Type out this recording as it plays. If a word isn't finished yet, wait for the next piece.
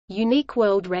Unique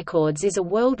World Records is a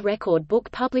world record book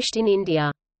published in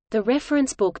India. The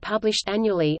reference book published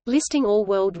annually, listing all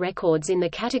world records in the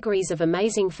categories of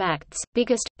amazing facts,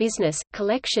 biggest, business,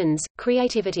 collections,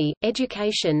 creativity,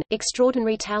 education,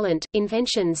 extraordinary talent,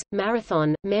 inventions,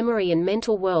 marathon, memory and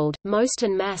mental world, most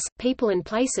and mass, people and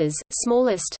places,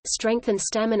 smallest, strength and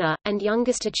stamina, and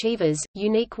youngest achievers.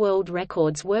 Unique World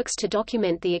Records works to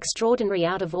document the extraordinary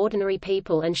out of ordinary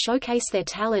people and showcase their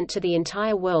talent to the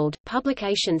entire world.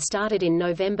 Publication started in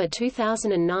November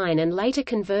 2009 and later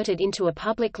converted into a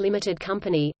public limited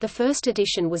company. The first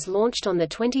edition was launched on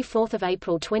 24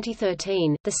 April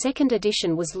 2013, the second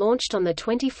edition was launched on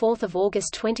 24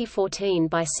 August 2014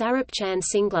 by Sarup Chand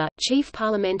Singla, Chief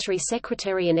Parliamentary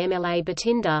Secretary and MLA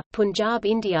Bathinda, Punjab,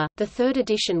 India. The third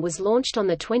edition was launched on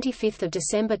 25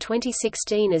 December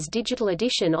 2016 as digital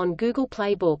edition on Google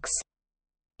Play Books.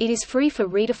 It is free for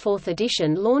reader. Fourth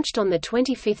edition launched on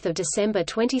 25 December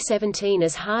 2017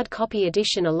 as hard copy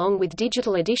edition along with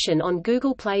digital edition on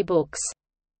Google Play Books.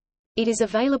 It is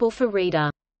available for reader.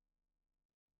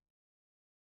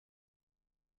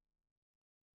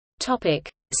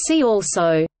 See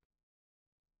also: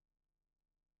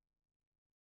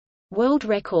 World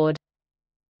Record,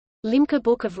 Limca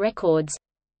Book of Records,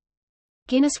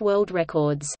 Guinness World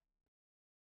Records.